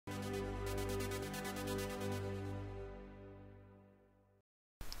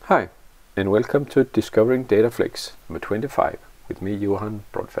Hi, and welcome to Discovering DataFlex number 25 with me, Johan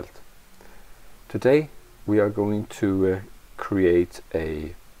Brodfeldt. Today we are going to create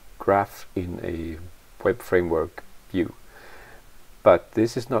a graph in a web framework view. But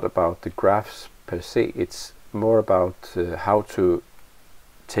this is not about the graphs per se, it's more about how to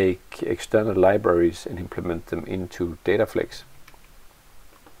take external libraries and implement them into DataFlex.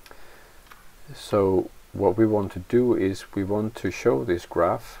 So what we want to do is we want to show this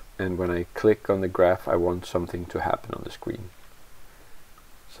graph, and when I click on the graph I want something to happen on the screen.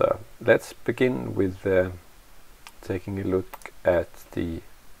 So let's begin with taking a look at the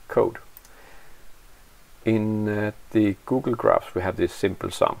code. In the Google Graphs we have this simple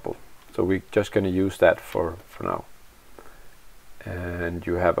sample, so we're just going to use that for now. And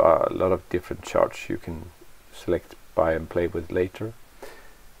you have a lot of different charts you can select by and play with later.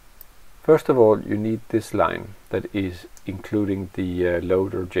 First of all, you need this line that is including the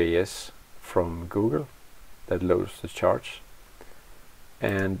loader.js from Google that loads the charts,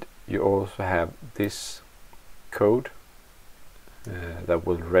 and you also have this code that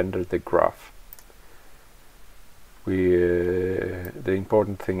will render the graph. The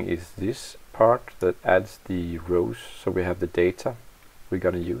important thing is this part that adds the rows, so we have the data we're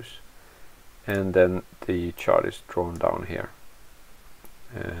going to use, and then the chart is drawn down here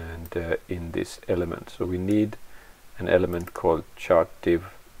and in this element. So we need an element called chart div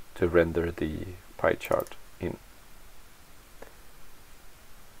to render the pie chart in.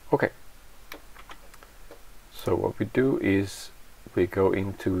 Okay, so what we do is we go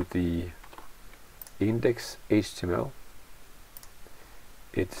into the index HTML.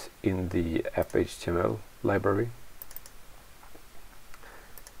 It's in the app HTML library,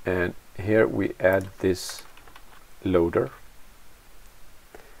 and here we add this loader,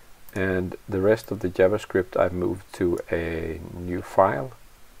 and the rest of the JavaScript I've moved to a new file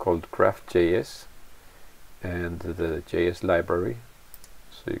called graph.js and the JS library.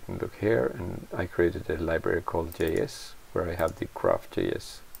 So you can look here, and I created a library called JS where I have the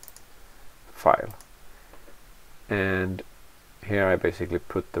graph.js file, and here I basically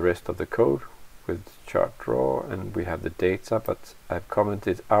put the rest of the code with chart draw, and we have the data, but I've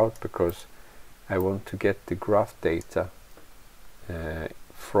commented out because I want to get the graph data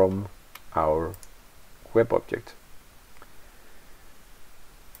from our web object.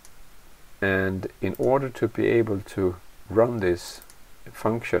 And in order to be able to run this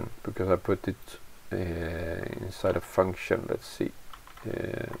function, because I put it inside a function, let's see,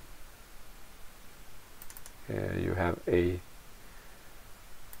 you have a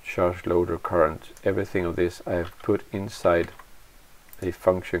charge loader current, everything of this I have put inside a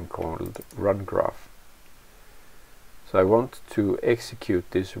function called run graph. So I want to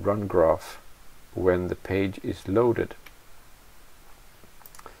execute this run graph when the page is loaded,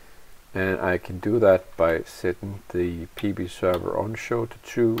 and I can do that by setting the PB server on show to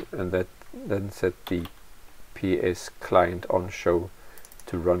true, and then set the PS client on show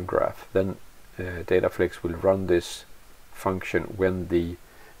to run graph. Then DataFlex will run this function when the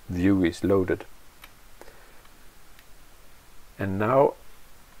view is loaded. And now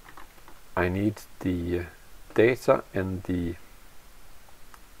I need the data and the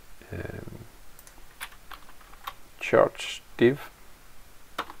charts div,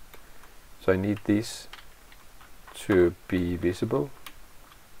 so I need these to be visible.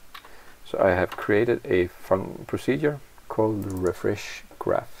 So I have created a procedure called refresh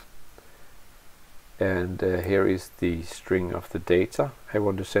graph, and here is the string of the data I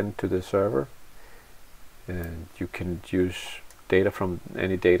want to send to the server. And you can use data from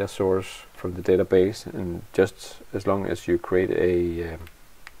any data source from the database, and just as long as you create a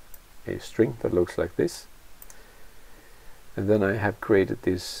string that looks like this. And then I have created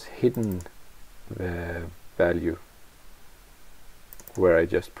this hidden value where I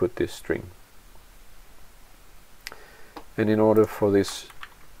just put this string. And in order for this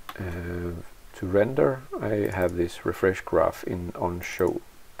to render, I have this refresh graph in on show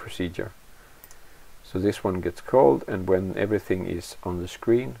procedure. So this one gets called, and when everything is on the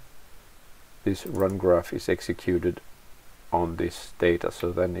screen, this run graph is executed on this data,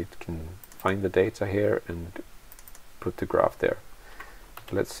 so then it can find the data here and put the graph there.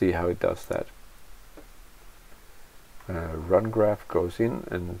 Let's see how it does that. Run graph goes in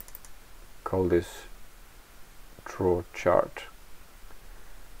and call this draw chart,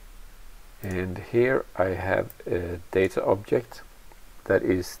 and here I have a data object that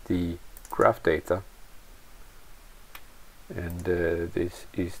is the graph data, and this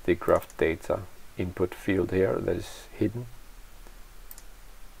is the graph data input field here that is hidden.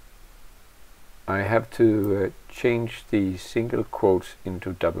 I have to change the single quotes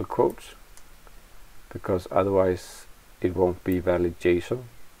into double quotes, because otherwise it won't be valid JSON.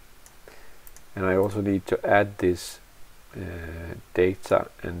 And I also need to add this data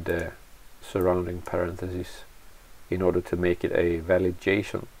and the surrounding parentheses in order to make it a valid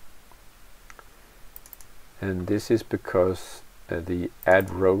JSON. And this is because the add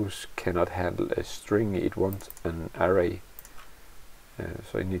rows cannot handle a string, it wants an array.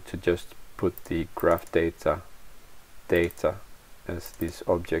 So I need to just put the graph data as this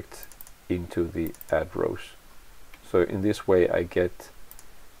object into the add rows. So in this way I get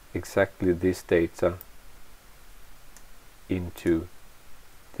exactly this data into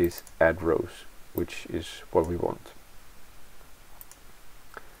these add rows, which is what we want.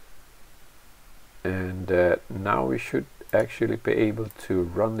 And now we should actually be able to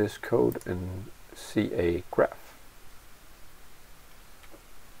run this code and see a graph.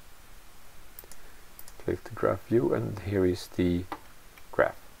 Click the graph view, and here is the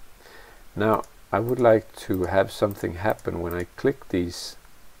graph. Now I would like to have something happen when I click these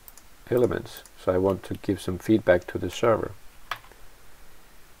elements, so I want to give some feedback to the server.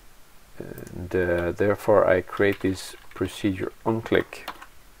 And therefore I create this procedure on click.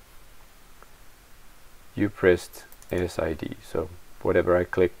 You pressed SID, so whatever I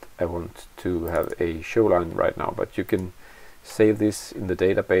clicked I want to have a show line right now, but you can save this in the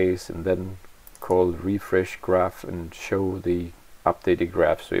database and then call refresh graph and show the updated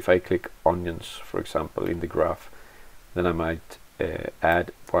graph. So if I click onions, for example, in the graph, then I might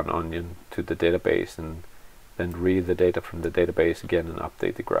add one onion to the database and then read the data from the database again and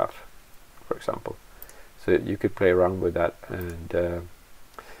update the graph, for example. So you could play around with that. And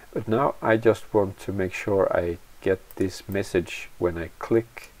but now I just want to make sure I get this message when I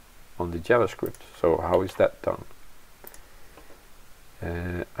click on the JavaScript. So how is that done?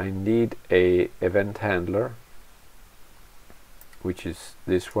 I need a event handler, which is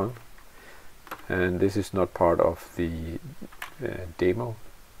this one, and this is not part of the demo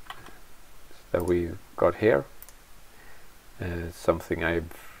that we got here. Something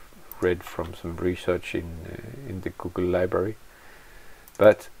I've read from some research in the Google library.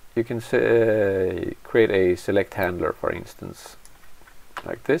 But you can create a select handler, for instance,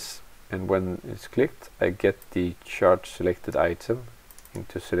 like this, and when it's clicked I get the chart selected item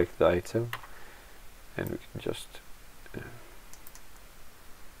into selected item, and we can just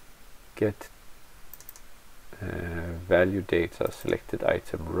get value data selected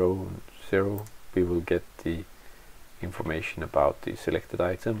item row 0. We will get the information about the selected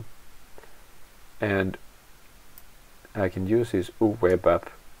item, and I can use this web app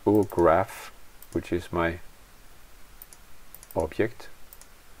graph, which is my object,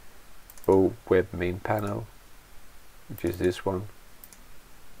 web main panel, which is this one,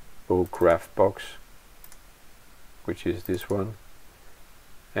 graph box, which is this one,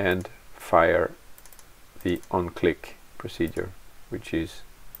 and fire the on click procedure, which is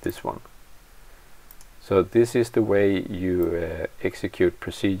this one. So this is the way you execute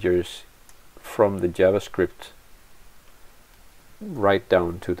procedures from the JavaScript right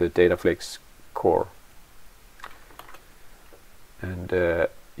down to the DataFlex core. And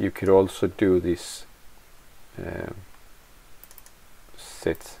you could also do this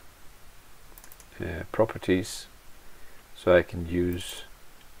set properties, so I can use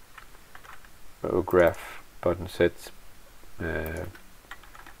graph button set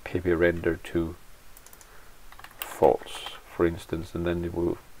pp render to false, for instance, and then it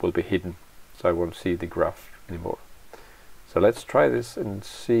will be hidden, so I won't see the graph anymore. So let's try this and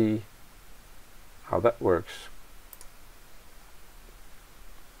see how that works.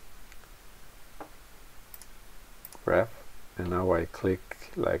 Graph, and now I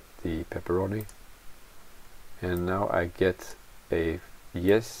click like the pepperoni, and now I get a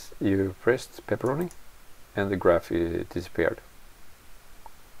yes, you pressed pepperoni, and the graph disappeared.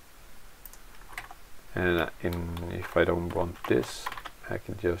 And if I don't want this, I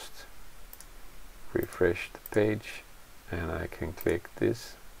can just refresh the page, and I can click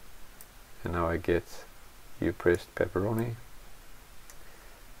this, and now I get you pressed pepperoni,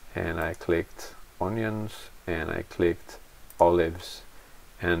 and I clicked onions, and I clicked olives,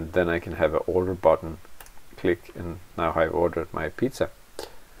 and then I can have an order button, click, and now I've ordered my pizza.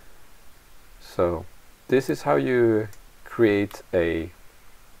 So this is how you create a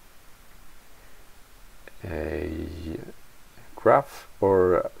graph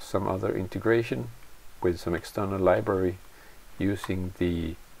or some other integration with some external library using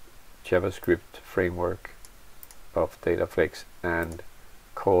the JavaScript framework of DataFlex and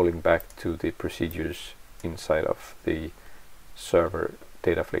calling back to the procedures inside of the server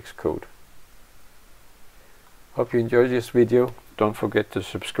DataFlex code. Hope you enjoyed this video. Don't forget to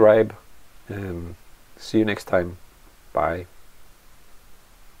subscribe. See you next time. Bye.